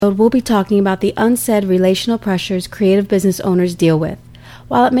We'll be talking about the unsaid relational pressures creative business owners deal with.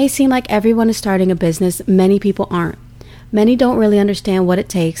 While it may seem like everyone is starting a business, many people aren't. Many don't really understand what it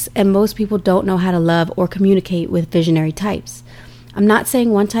takes, and most people don't know how to love or communicate with visionary types. I'm not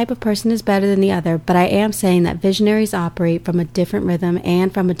saying one type of person is better than the other, but I am saying that visionaries operate from a different rhythm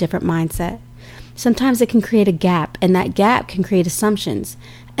and from a different mindset. Sometimes it can create a gap, and that gap can create assumptions,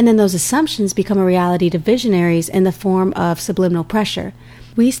 and then those assumptions become a reality to visionaries in the form of subliminal pressure.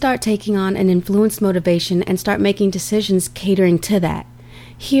 We start taking on an influenced motivation and start making decisions catering to that.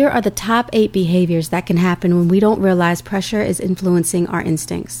 Here are the top 8 behaviors that can happen when we don't realize pressure is influencing our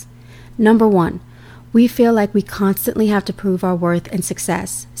instincts. Number 1, we feel like we constantly have to prove our worth and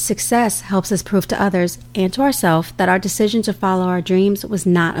success. Success helps us prove to others and to ourselves that our decision to follow our dreams was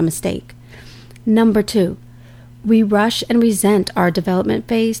not a mistake. Number 2, we rush and resent our development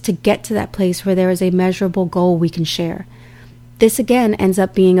phase to get to that place where there is a measurable goal we can share. This again ends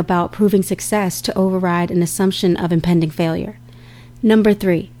up being about proving success to override an assumption of impending failure. Number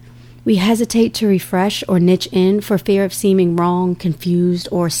 3, we hesitate to refresh or niche in for fear of seeming wrong, confused,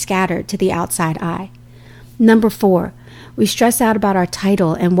 or scattered to the outside eye. Number 4, we stress out about our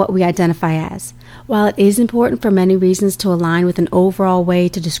title and what we identify as. While it is important for many reasons to align with an overall way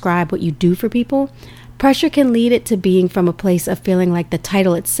to describe what you do for people, pressure can lead it to being from a place of feeling like the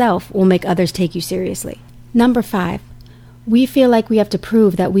title itself will make others take you seriously. Number 5, we feel like we have to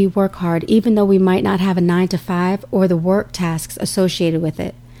prove that we work hard even though we might not have a 9-to-5 or the work tasks associated with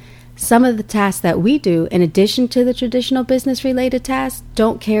it. Some of the tasks that we do, in addition to the traditional business-related tasks,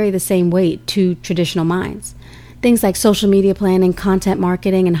 don't carry the same weight to traditional minds. Things like social media planning, content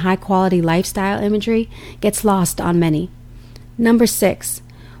marketing, and high-quality lifestyle imagery gets lost on many. Number 6,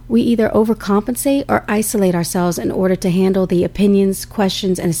 we either overcompensate or isolate ourselves in order to handle the opinions,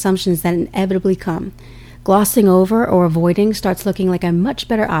 questions, and assumptions that inevitably come. Glossing over or avoiding starts looking like a much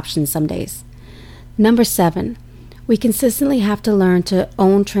better option some days. Number 7, we consistently have to learn to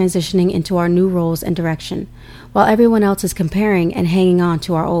own transitioning into our new roles and direction. While everyone else is comparing and hanging on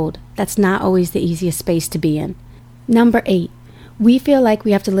to our old, that's not always the easiest space to be in. Number 8, we feel like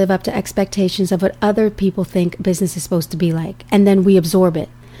we have to live up to expectations of what other people think business is supposed to be like, and then we absorb it.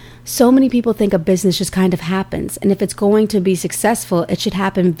 So many people think a business just kind of happens, and if it's going to be successful, it should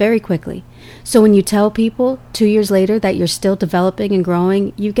happen very quickly. So when you tell people 2 years later that you're still developing and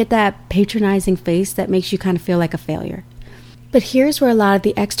growing, you get that patronizing face that makes you kind of feel like a failure. But here's where a lot of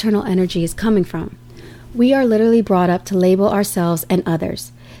the external energy is coming from. We are literally brought up to label ourselves and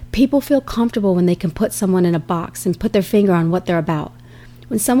others. People feel comfortable when they can put someone in a box and put their finger on what they're about.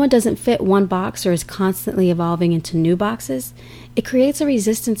 When someone doesn't fit one box or is constantly evolving into new boxes, it creates a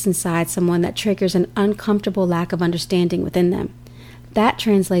resistance inside someone that triggers an uncomfortable lack of understanding within them. That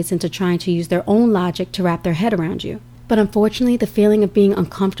translates into trying to use their own logic to wrap their head around you. But unfortunately, the feeling of being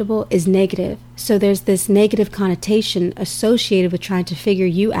uncomfortable is negative, so there's this negative connotation associated with trying to figure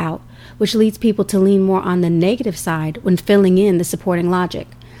you out, which leads people to lean more on the negative side when filling in the supporting logic.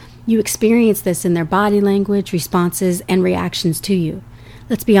 You experience this in their body language, responses, and reactions to you.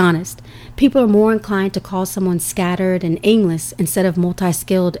 Let's be honest, people are more inclined to call someone scattered and aimless instead of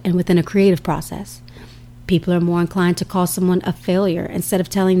multi-skilled and within a creative process. People are more inclined to call someone a failure instead of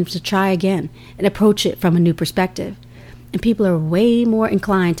telling them to try again and approach it from a new perspective. And people are way more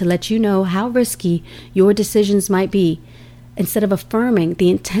inclined to let you know how risky your decisions might be instead of affirming the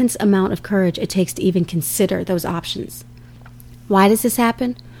intense amount of courage it takes to even consider those options. Why does this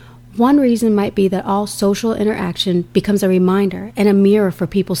happen? One reason might be that all social interaction becomes a reminder and a mirror for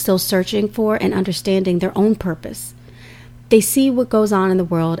people still searching for and understanding their own purpose. They see what goes on in the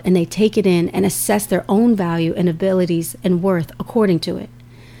world and they take it in and assess their own value and abilities and worth according to it.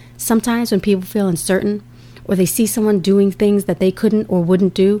 Sometimes when people feel uncertain or they see someone doing things that they couldn't or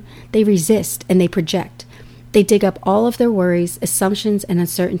wouldn't do, they resist and they project. They dig up all of their worries, assumptions, and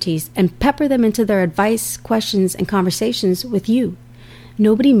uncertainties and pepper them into their advice, questions, and conversations with you.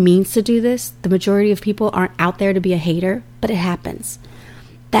 Nobody means to do this. The majority of people aren't out there to be a hater, but it happens.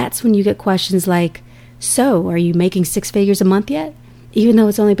 That's when you get questions like, so, are you making 6 figures a month yet? Even though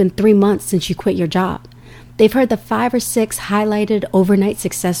it's only been 3 months since you quit your job. They've heard the 5 or 6 highlighted overnight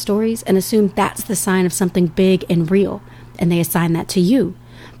success stories and assume that's the sign of something big and real, and they assign that to you.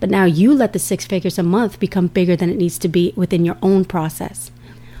 But now you let the 6 figures a month become bigger than it needs to be within your own process.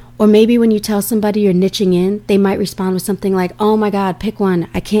 Or maybe when you tell somebody you're niching in, they might respond with something like, oh my God, pick one.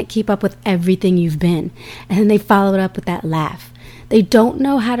 I can't keep up with everything you've been. And then they follow it up with that laugh. They don't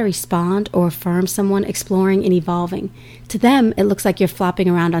know how to respond or affirm someone exploring and evolving. To them, it looks like you're flopping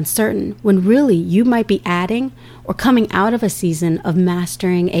around uncertain, when really you might be adding or coming out of a season of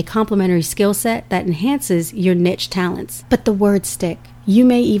mastering a complementary skill set that enhances your niche talents. But the words stick. You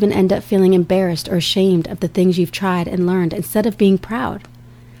may even end up feeling embarrassed or ashamed of the things you've tried and learned instead of being proud.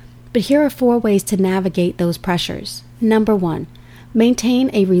 But here are 4 ways to navigate those pressures. Number 1, maintain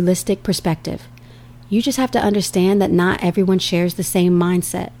a realistic perspective. You just have to understand that not everyone shares the same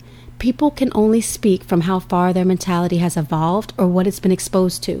mindset. People can only speak from how far their mentality has evolved or what it's been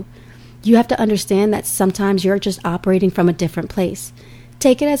exposed to. You have to understand that sometimes you're just operating from a different place.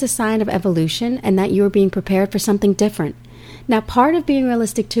 Take it as a sign of evolution and that you're being prepared for something different. Now, part of being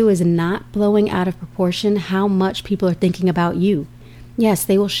realistic too is not blowing out of proportion how much people are thinking about you. Yes,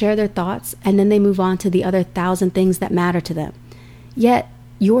 they will share their thoughts and then they move on to the other 1,000 things that matter to them. Yet,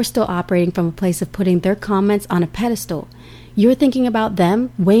 you're still operating from a place of putting their comments on a pedestal. You're thinking about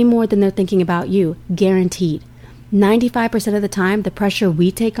them way more than they're thinking about you, guaranteed. 95% of the time, the pressure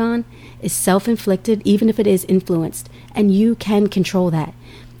we take on is self-inflicted, even if it is influenced, and you can control that.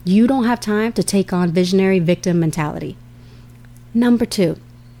 You don't have time to take on visionary victim mentality. Number 2,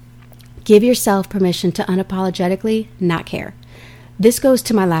 give yourself permission to unapologetically not care. This goes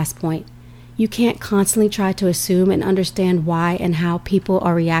to my last point. You can't constantly try to assume and understand why and how people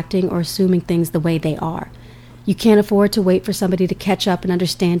are reacting or assuming things the way they are. You can't afford to wait for somebody to catch up in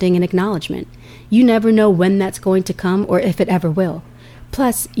understanding and acknowledgement. You never know when that's going to come or if it ever will.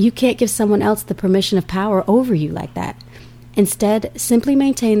 Plus, you can't give someone else the permission of power over you like that. Instead, simply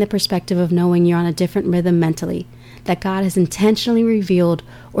maintain the perspective of knowing you're on a different rhythm mentally, that God has intentionally revealed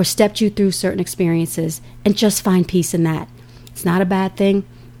or stepped you through certain experiences, and just find peace in that. It's not a bad thing.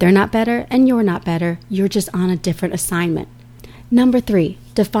 They're not better and you're not better. You're just on a different assignment. Number 3,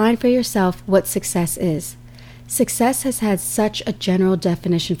 define for yourself what success is. Success has had such a general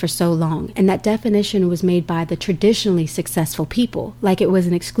definition for so long, and that definition was made by the traditionally successful people, like it was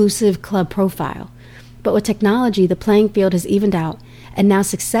an exclusive club profile. But with technology, the playing field has evened out, and now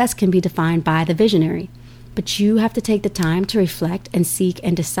success can be defined by the visionary. But you have to take the time to reflect and seek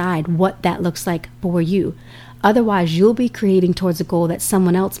and decide what that looks like for you. Otherwise, you'll be creating towards a goal that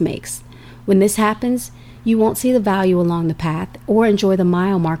someone else makes. When this happens, you won't see the value along the path or enjoy the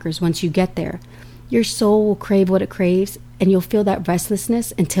mile markers once you get there. Your soul will crave what it craves, and you'll feel that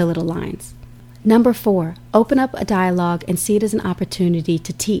restlessness until it aligns. Number 4, open up a dialogue and see it as an opportunity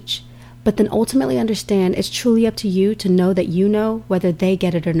to teach, but then ultimately understand it's truly up to you to know that you know whether they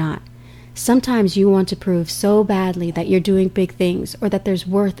get it or not. Sometimes you want to prove so badly that you're doing big things or that there's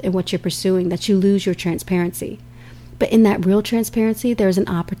worth in what you're pursuing that you lose your transparency. But in that real transparency, there's an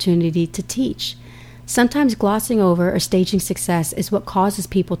opportunity to teach. Sometimes glossing over or staging success is what causes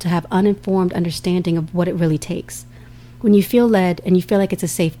people to have uninformed understanding of what it really takes. When you feel led and you feel like it's a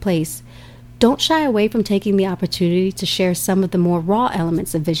safe place, don't shy away from taking the opportunity to share some of the more raw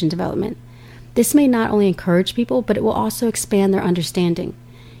elements of vision development. This may not only encourage people, but it will also expand their understanding.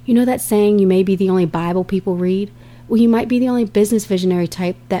 You know that saying, you may be the only Bible people read? Well, you might be the only business visionary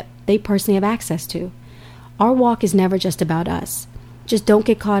type that they personally have access to. Our walk is never just about us. Just don't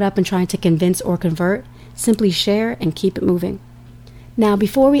get caught up in trying to convince or convert. Simply share and keep it moving. Now,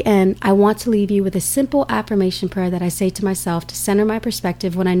 before we end, I want to leave you with a simple affirmation prayer that I say to myself to center my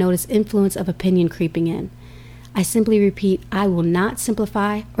perspective when I notice influence of opinion creeping in. I simply repeat, I will not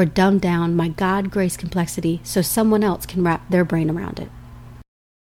simplify or dumb down my God-graced complexity so someone else can wrap their brain around it.